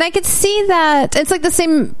 And I could see that it's like the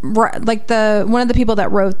same, like one of the people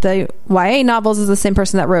that wrote the YA novels is the same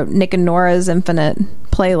person that wrote Nick and Nora's Infinite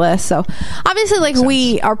Playlist. So obviously, like,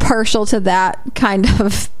 we are partial to that kind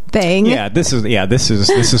of thing. Yeah, this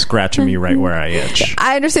is scratching me right where I itch.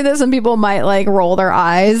 I understand that some people might like roll their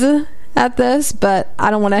eyes at this, but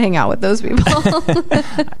I don't want to hang out with those people.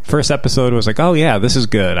 First episode was like, oh yeah, this is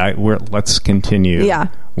good. Let's continue. Yeah.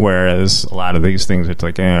 Whereas a lot of these things, it's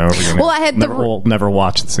like, we'll never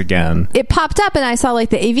watch this again. It popped up, and I saw like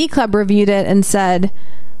the AV Club reviewed it and said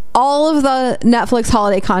all of the Netflix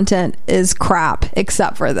holiday content is crap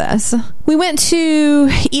except for this. We went to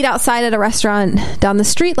eat outside at a restaurant down the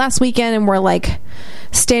street last weekend, and we're like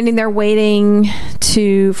standing there waiting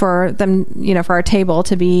for them, for our table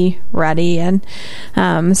to be ready. And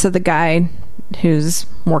so the guy who's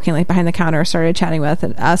working like behind the counter started chatting with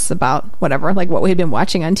us about whatever, like what we had been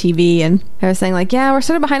watching on TV. And I was saying like, yeah, we're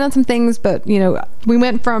sort of behind on some things, but we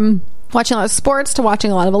went from watching a lot of sports to watching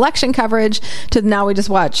a lot of election coverage to now we just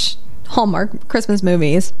watch Hallmark Christmas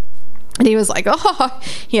movies. And he was like, oh,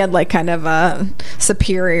 he had like kind of a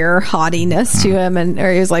superior haughtiness to him.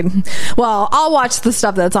 Or he was like, well, I'll watch the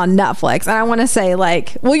stuff that's on Netflix. And I want to say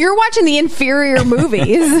like, well, you're watching the inferior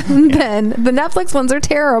movies. Then the Netflix ones are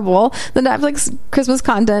terrible. The Netflix Christmas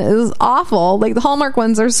content is awful. Like the Hallmark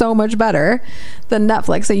ones are so much better than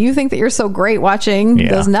Netflix. So you think that you're so great watching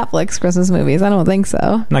those Netflix Christmas movies. I don't think so.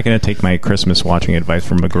 I'm not going to take my Christmas watching advice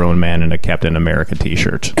from a grown man in a Captain America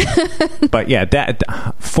t-shirt. But yeah,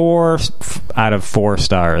 4 out of 4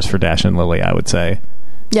 stars for Dash and Lily, I would say.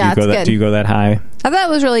 Yeah, do you go that high? I thought it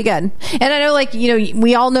was really good. And I know, like,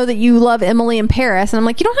 we all know that you love Emily in Paris, and I'm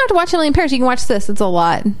like, you don't have to watch Emily in Paris. You can watch this. It's a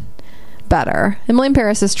lot better. Emily in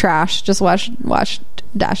Paris is trash. Just watch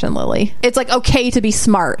Dash and Lily. It's like okay to be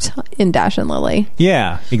smart in Dash and Lily.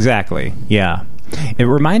 Yeah, exactly. Yeah. It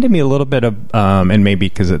reminded me a little bit of, and maybe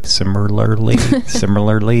because it's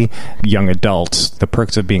similarly young adults, The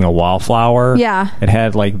Perks of Being a Wallflower. Yeah. It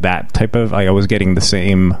had like that type of, I was getting the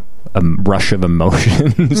same rush of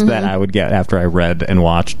emotions that I would get after I read and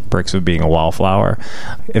watched Perks of Being a Wallflower.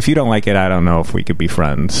 If you don't like it, I don't know if we could be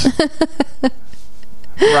friends.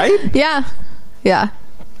 Right? Yeah. Yeah.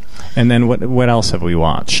 And then what else have we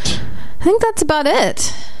watched? I think that's about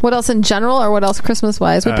it. What else in general, or what else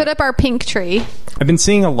Christmas-wise? We put up our pink tree. I've been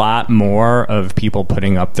seeing a lot more of people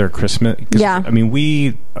putting up their Christmas. Yeah. I mean,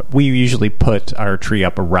 we usually put our tree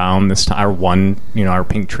up around this time. Our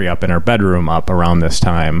pink tree up in our bedroom up around this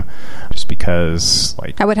time, just because,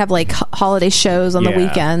 like, I would have like holiday shows on the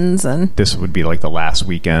weekends, and this would be like the last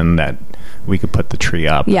weekend that we could put the tree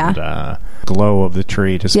up. Yeah. And, glow of the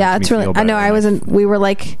tree just makes it's me really. feel better. I know. We were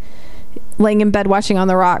like laying in bed watching On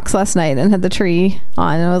the Rocks last night and had the tree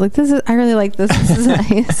on, and I was like, I really like this. This is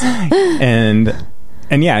nice.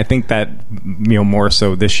 And yeah, I think that more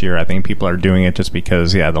so this year, I think people are doing it just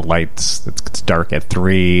because the lights, it's dark at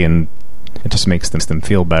 3, and it just makes them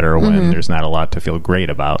feel better when there's not a lot to feel great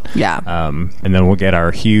about. Yeah. And then we'll get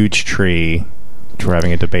our huge tree. We're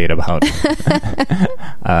having a debate about in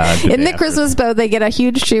the Christmas boat. They get a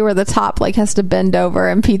huge tree where the top like has to bend over,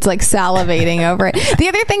 and Pete's like salivating over it. The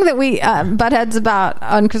other thing that we butt heads about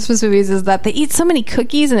on Christmas movies is that they eat so many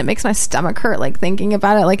cookies, and it makes my stomach hurt like thinking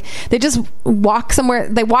about it. Like they just walk somewhere,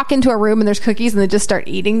 they walk into a room and there's cookies, and they just start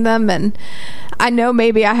eating them. And I know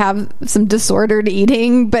maybe I have some disordered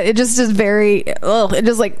eating, but it just is very it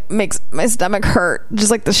just like makes my stomach hurt.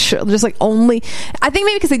 Just like just like only, I think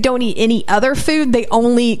maybe because they don't eat any other food food, they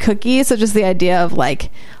only eat cookies. So just the idea of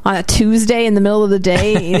like on a Tuesday in the middle of the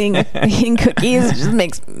day eating cookies just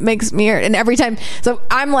makes me hurt. And every time, so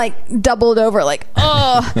I'm like doubled over, like,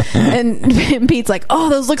 oh, and Pete's like, oh,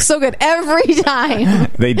 those look so good every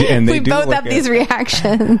time. They do, and we both have these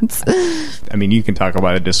reactions. I mean, you can talk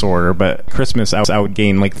about a disorder, but Christmas, I would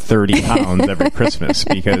gain like 30 pounds every Christmas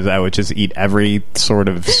because I would just eat every sort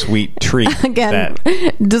of sweet treat. Again,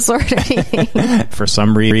 disorder eating. For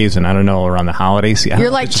some reason, I don't know, around the holidays. You're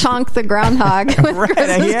like Chonk the Groundhog with right,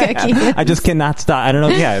 Christmas cookies. I just cannot stop. I don't know.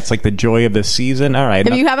 Yeah, it's like the joy of the season. All right.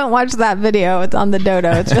 If you haven't watched that video, it's on the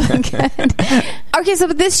Dodo. It's really good. Okay, so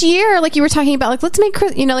this year, like you were talking about, like let's make,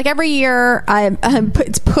 like every year,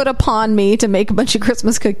 it's put upon me to make a bunch of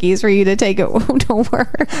Christmas cookies for you to take it to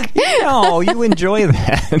work. No, you enjoy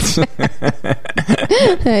that.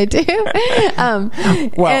 I do.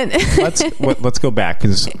 Well, let's go back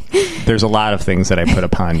because there's a lot of things that I put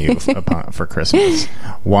upon you for Christmas.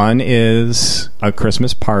 One is a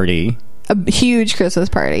Christmas party. A huge Christmas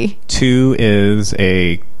party. 2 is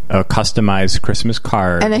a customized Christmas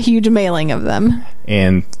card. And a huge mailing of them.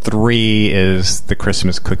 And 3 is the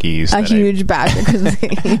Christmas cookies. A huge batch of Christmas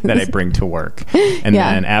cookies. That I bring to work. And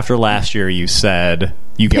then after last year, you said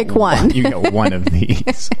you pick one. You get one of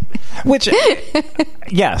these. Which,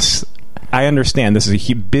 yes, I understand. This is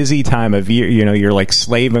a busy time of year. You know, you're like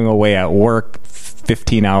slaving away at work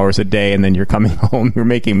 15 hours a day, and then you're coming home, you're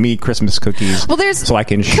making me Christmas cookies. Well, so I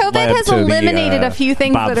can COVID has eliminated a few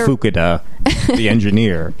things Bob that are Fukuda, the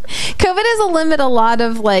engineer. COVID has eliminated a lot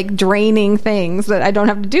of like draining things that I don't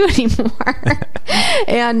have to do anymore.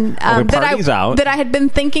 And that I had been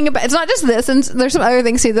thinking about. It's not just this, and there's some other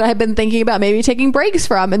things too that I had been thinking about maybe taking breaks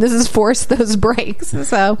from, and this has forced those breaks.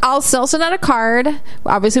 So I'll still send out a card.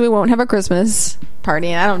 Obviously, we won't have a Christmas party,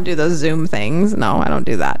 and I don't do those Zoom things. No, I don't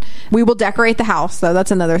do that. We will decorate the house, though.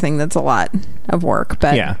 That's another thing that's a lot of work,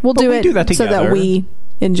 but we'll do it so that we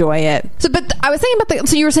enjoy it. So, but I was thinking about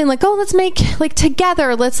so you were saying like, oh, let's make like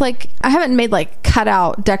together. Let's like, I haven't made like cut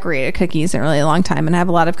out decorated cookies in a really long time, and I have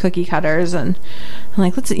a lot of cookie cutters, and I'm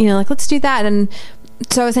like, let's do that. And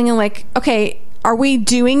so I was thinking like, okay, are we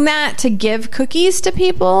doing that to give cookies to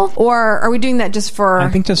people, or are we doing that just for? I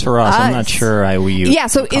think just for us. I'm not sure I will use. Yeah.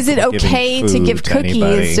 So is it okay to give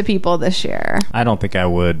cookies to people this year? I don't think I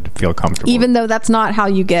would feel comfortable, even though that's not how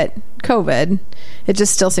you get COVID. It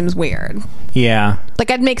just still seems weird. Yeah. Like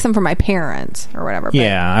I'd make some for my parents or whatever.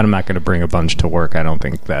 Yeah, I'm not going to bring a bunch to work. I don't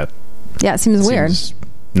think that. Yeah, it seems weird.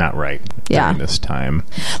 Not right during this time.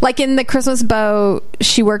 Like in the Christmas Bow,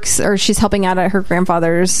 she's helping out at her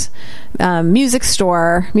grandfather's musical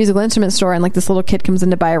instrument store, and like this little kid comes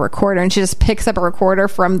in to buy a recorder, and she just picks up a recorder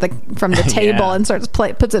from the table and starts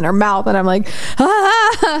puts it in her mouth, and I'm like,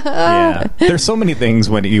 yeah. There's so many things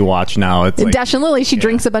when you watch now. It's like, Dash and Lily, she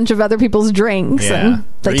drinks a bunch of other people's drinks and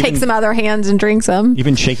like takes them out of their hands and drinks them.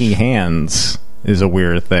 Even shaking hands is a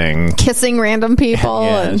weird thing. Kissing random people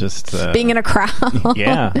and just being in a crowd.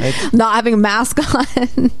 Not having a mask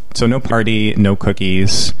on. So no party, no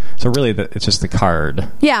cookies. So really it's just the card.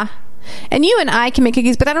 Yeah. And you and I can make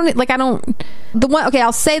cookies, but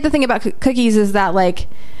I'll say the thing about cookies is that like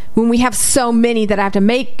when we have so many that I have to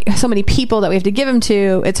make, so many people that we have to give them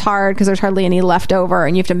to, it's hard because there's hardly any left over,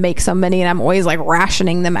 and you have to make so many, and I'm always like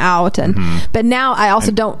rationing them out. And but now I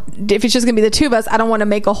also don't, if it's just gonna be the two of us, I don't want to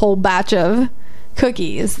make a whole batch of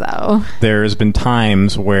cookies though. There's been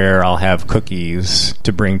times where I'll have cookies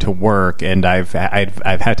to bring to work, and I've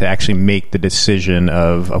had to actually make the decision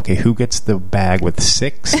of, okay, who gets the bag with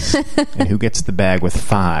 6 and who gets the bag with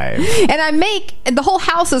 5. And the whole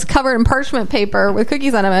house is covered in parchment paper with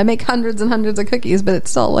cookies on them. I make hundreds and hundreds of cookies, but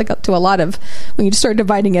it's still like up to a lot of, when you start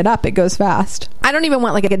dividing it up, it goes fast. I don't even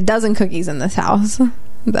want like a dozen cookies in this house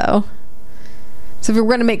though. So if we're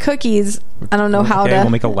going to make cookies, I don't know how to...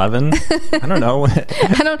 we'll make 11? I don't know.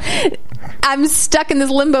 I'm stuck in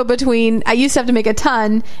this limbo between... I used to have to make a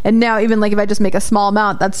ton, and now even like if I just make a small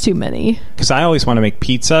amount, that's too many. Because I always want to make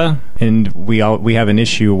pizza, and we have an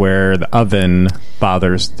issue where the oven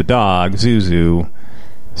bothers the dog, Zuzu.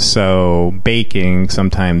 So baking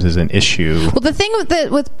sometimes is an issue. Well, the thing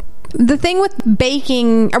the thing with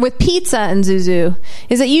baking or with pizza and Zuzu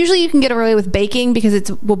is that usually you can get away with baking because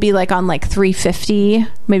it will be like on like 350,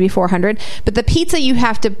 maybe 400. But the pizza, you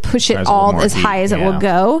have to push it all as high as it will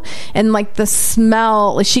go. And like the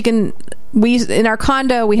smell, she can in our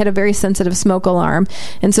condo, we had a very sensitive smoke alarm.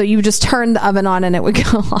 And so you just turn the oven on and it would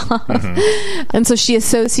go off. And so she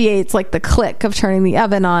associates like the click of turning the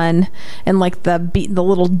oven on and like the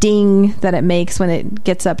little ding that it makes when it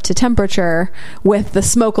gets up to temperature with the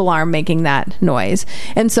smoke alarm making that noise.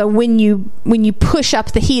 And so when you push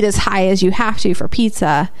up the heat as high as you have to for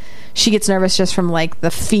pizza, she gets nervous just from like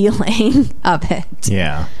the feeling of it.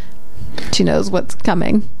 Yeah. She knows what's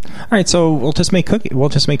coming. All right, so we'll just make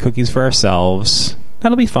cookies for ourselves.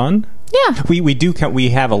 That'll be fun. Yeah. We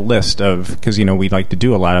have a list of, because we like to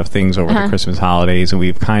do a lot of things over the Christmas holidays, and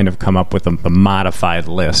we've kind of come up with a modified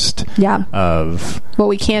list of what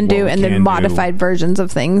we can do, and then modified versions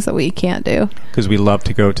of things that we can't do. Because we love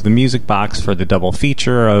to go to the Music Box for the double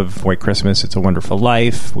feature of White Christmas, It's a Wonderful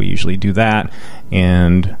Life. We usually do that,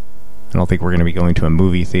 and I don't think we're going to be going to a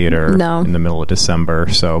movie theater in the middle of December.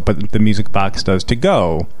 But the Music Box does to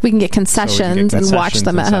go. We can get concessions and watch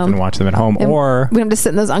them at home. Or we have to sit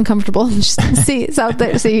in those uncomfortable seats out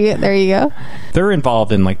there. So there you go. They're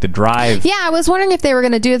involved in like the drive. Yeah, I was wondering if they were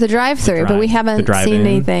going to do the drive-through, but we haven't seen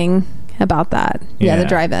anything about that. Yeah, the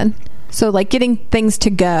drive-in. So like getting things to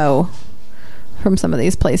go from some of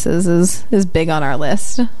these places is big on our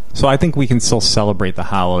list. So I think we can still celebrate the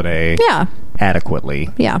holiday adequately.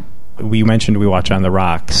 Yeah. We mentioned we watch On the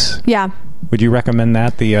Rocks. Yeah. Would you recommend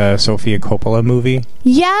that, the Sofia Coppola movie?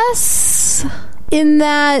 Yes. In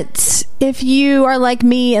that, if you are like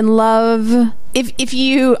me and love... If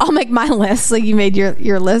you... I'll make my list, like you made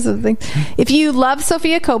your list of things. If you love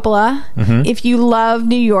Sofia Coppola, if you love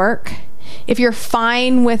New York, if you're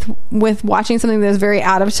fine with watching something that's very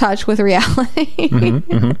out of touch with reality...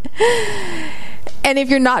 And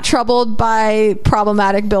if you're not troubled by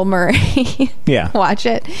problematic Bill Murray, watch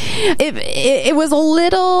it. It was a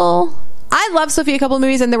little... I love Sofia Coppola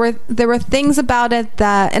movies, and there were things about it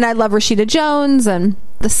that... And I love Rashida Jones and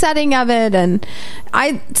the setting of it, and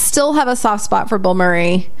I still have a soft spot for Bill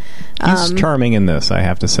Murray. He's charming in this, I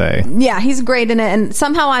have to say. Yeah, he's great in it, and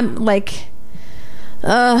somehow I'm like...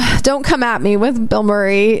 don't come at me with Bill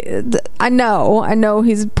Murray. I know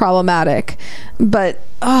he's problematic, but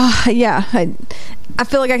I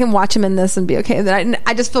feel like I can watch him in this and be okay with it.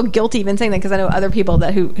 I just feel guilty even saying that, because I know other people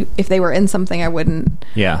that who if they were in something, I wouldn't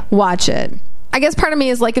watch it. I guess part of me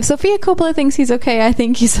is like, if Sofia Coppola thinks he's okay, I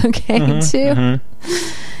think he's okay too.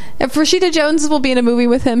 If Rashida Jones will be in a movie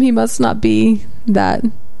with him, he must not be that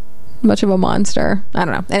much of a monster. I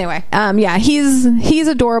don't know. Anyway, he's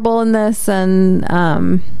adorable in this, and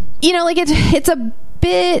like it's a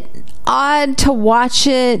bit odd to watch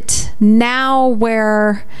it now,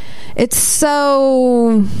 where it's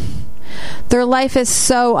so, their life is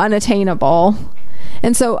so unattainable,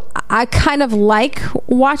 and so I kind of like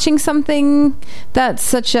watching something that's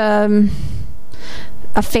such a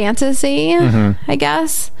fantasy, I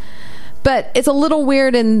guess. But it's a little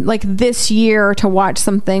weird in like this year to watch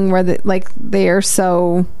something where they are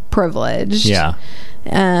so privileged,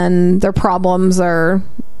 and their problems are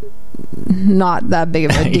not that big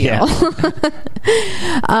of a deal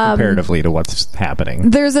comparatively to what's happening.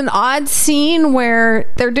 There's an odd scene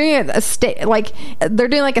where they're doing a stakeout,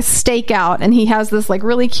 and he has this like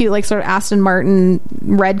really cute like sort of Aston Martin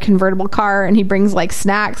red convertible car, and he brings like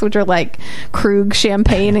snacks, which are like Krug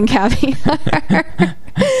champagne and caviar.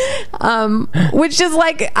 Which is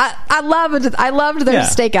like I loved their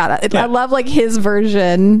stakeout. I love like his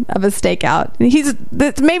version of a stakeout.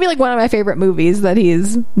 It's maybe like one of my favorite movies that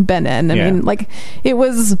he's been in. I mean, like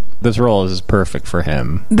this role is perfect for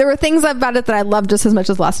him. There were things about it that I loved just as much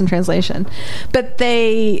as Lost in Translation. But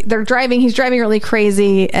he's driving really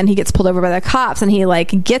crazy, and he gets pulled over by the cops, and he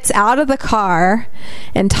like gets out of the car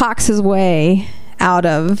and talks his way out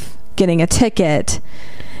of getting a ticket.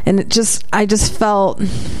 And I just felt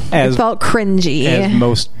cringy, as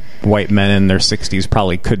most white men in their 60s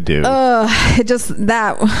probably could do.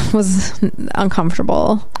 That was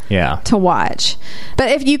uncomfortable. To watch. But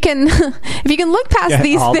if you can look past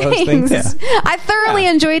these things, I thoroughly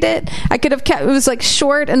enjoyed it. I could have kept. It was like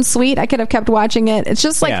short and sweet. I could have kept watching it. It's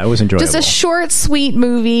just like it was enjoyable. Just a short, sweet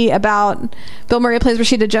movie about Bill Murray plays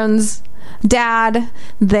Rashida Jones' dad.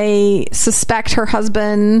 They suspect her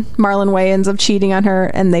husband Marlon Wayans of cheating on her,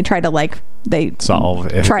 and they try to prove.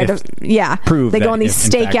 They go on these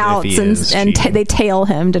stakeouts and they tail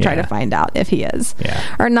him to try to find out if he is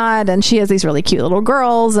or not. And she has these really cute little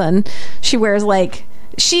girls, and she wears like.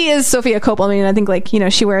 She is Sofia Coppola. I mean, I think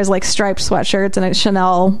she wears like striped sweatshirts and a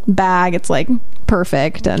Chanel bag. It's like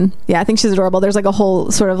perfect. And I think she's adorable. There's like a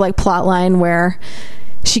whole sort of like plot line where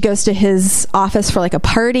she goes to his office for like a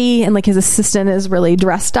party, and like his assistant is really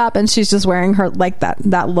dressed up, and she's just wearing her like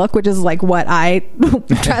that look, which is like what I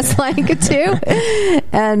dress like too.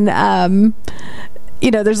 And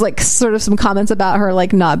there's like sort of some comments about her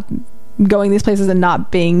like not going these places and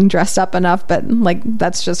not being dressed up enough, but like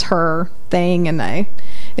that's just her thing, and I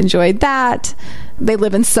enjoyed that. They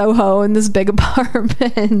live in Soho in this big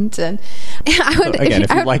apartment, and I would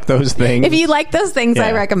if you like those things. If you like those things,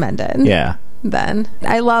 I recommend it. Yeah. Then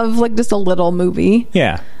I love like just a little movie.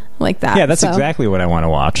 Yeah. Like that. Yeah, that's exactly what I want to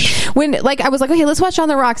watch. When like I was like, okay, let's watch On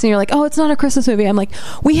the Rocks, and you're like, oh, it's not a Christmas movie. I'm like,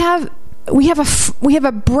 we have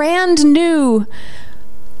a brand new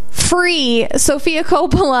free Sofia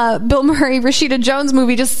Coppola, Bill Murray, Rashida Jones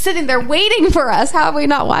movie just sitting there waiting for us. How have we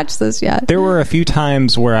not watched this yet? There were a few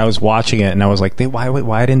times where I was watching it and I was like,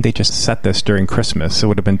 why didn't they just set this during Christmas? It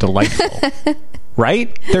would have been delightful.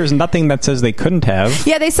 Right? There's nothing that says they couldn't have.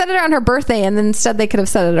 Yeah, they set it on her birthday, and then instead they could have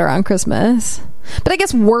set it around Christmas. But I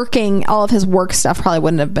guess all of his work stuff probably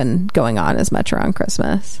wouldn't have been going on as much around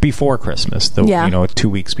Christmas. Before Christmas, 2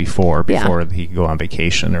 weeks before he could go on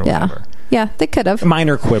vacation or whatever. Yeah, they could have.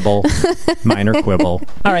 Minor quibble.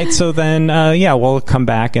 All right, so then, we'll come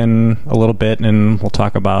back in a little bit, and we'll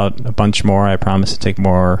talk about a bunch more. I promise to take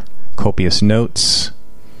more copious notes.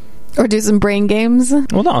 Or do some brain games?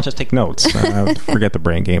 Well, no, I'll just take notes. Forget the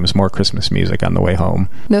brain games. More Christmas music on the way home.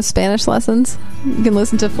 No Spanish lessons? You can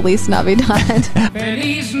listen to Feliz Navidad.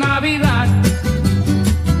 Feliz Navidad.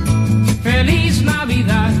 Feliz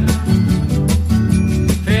Navidad.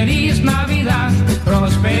 Feliz Navidad.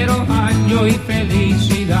 Próspero año y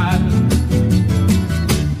felicidad.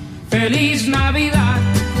 Feliz Navidad.